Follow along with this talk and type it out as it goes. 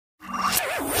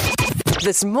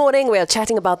This morning, we are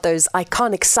chatting about those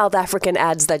iconic South African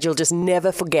ads that you'll just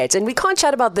never forget. And we can't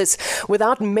chat about this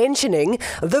without mentioning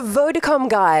the Vodacom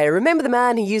guy. Remember the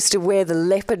man who used to wear the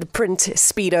leopard print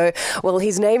Speedo? Well,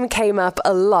 his name came up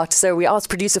a lot. So we asked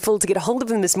producer Phil to get a hold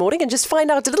of him this morning and just find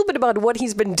out a little bit about what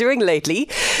he's been doing lately.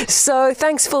 So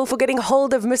thanks, Phil, for getting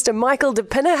hold of Mr. Michael de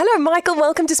Pinna. Hello, Michael.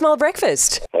 Welcome to Smile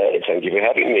Breakfast. Hey, thank you for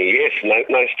having me. Yes,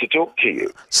 nice to talk to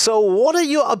you. So what are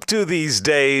you up to these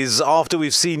days after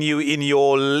we've seen you in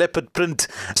your leopard print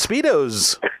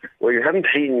Speedos? Well, you haven't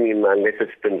seen me in my leopard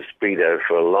print Speedo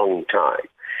for a long time.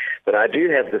 But I do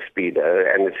have the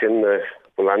Speedo, and it's in the...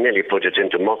 Well, I nearly put it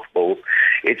into mothballs.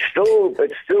 It's still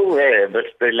there, but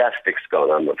the elastic's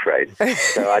gone, I'm afraid.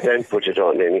 So I don't put it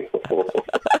on anymore.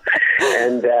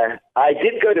 And I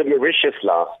did go to Mauritius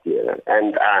last year,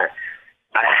 and I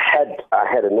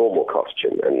had a normal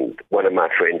costume, and one of my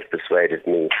friends persuaded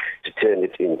me to turn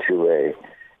it into a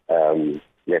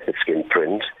leopard skin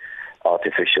print,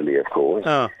 artificially, of course.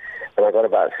 Oh. And I got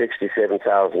about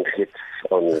 67,000 hits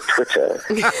on Twitter,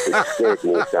 which scared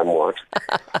me somewhat.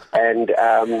 And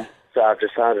so I've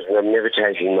decided that I'm never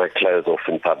taking my clothes off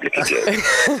in public again.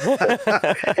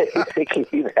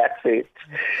 Basically, that's it.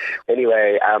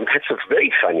 Anyway, I've had some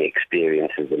very funny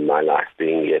experiences in my life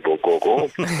being Yebo Gogo.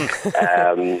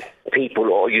 People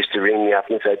all used to ring me up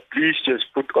and say, please just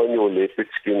put on your leopard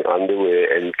skin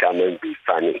underwear and come and be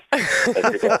funny. And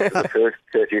after the first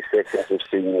 30 seconds of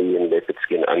seeing me in leopard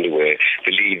skin underwear,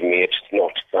 believe me, it's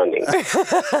not funny.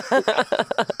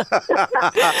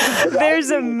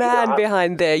 There's a man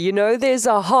behind there, you know? There's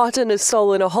a heart and a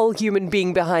soul and a whole human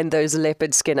being behind those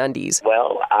leopard skin undies.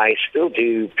 Well, I still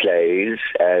do plays,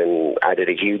 and I did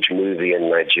a huge movie in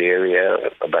Nigeria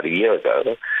about a year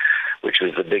ago, which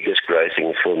was the biggest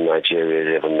grossing film Nigeria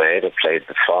has ever made. I played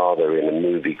the father in a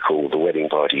movie called The Wedding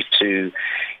Party 2,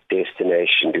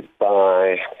 Destination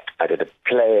Dubai. I did a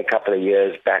play a couple of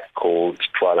years back called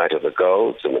Twilight of the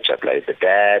Gods, in which I played the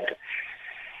dad.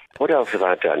 What else have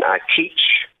I done? I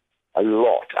teach a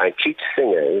lot. I teach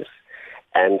singers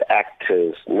and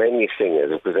actors, mainly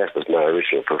singers, because that was my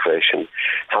original profession,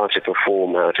 how to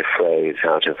perform, how to phrase,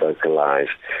 how to vocalize,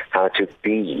 how to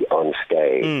be on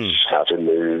stage, how to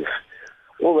move,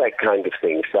 all that kind of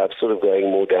thing. So I'm sort of going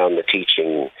more down the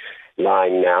teaching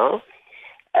line now.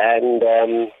 And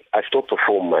I still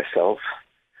perform myself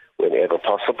whenever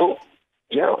possible.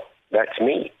 Yeah, that's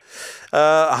me.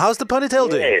 How's the ponytail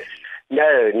doing? Yes.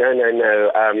 No.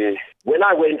 When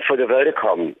I went for the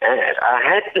Vodacom ad, I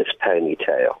had this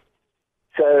ponytail.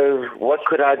 So what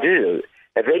could I do?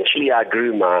 Eventually I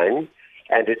grew mine,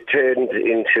 and it turned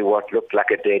into what looked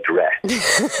like a dead rat.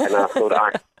 And I thought,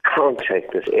 I can't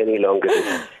take this any longer,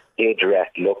 this dead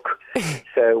rat look.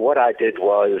 So what I did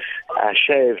was I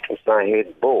shaved my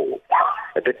head bald,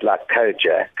 a bit like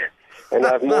Kojak. And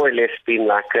I've more or less been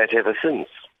like that ever since.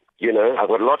 You know, I've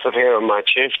got lots of hair on my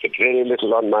chest, but very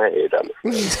little on my head, I'm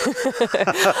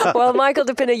afraid. Well, Michael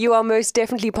de Pinna, you are most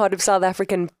definitely part of South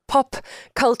African pop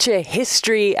culture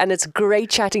history, and it's great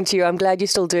chatting to you. I'm glad you're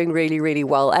still doing really, really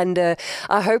well. And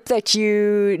I hope that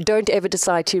you don't ever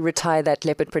decide to retire that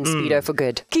leopard print Speedo for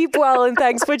good. Keep well, and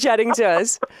thanks for chatting to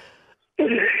us.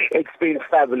 It's been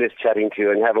fabulous chatting to you,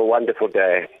 and have a wonderful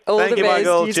day. All Thank the you, best.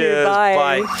 Michael. You Cheers. too.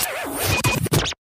 Bye. Bye.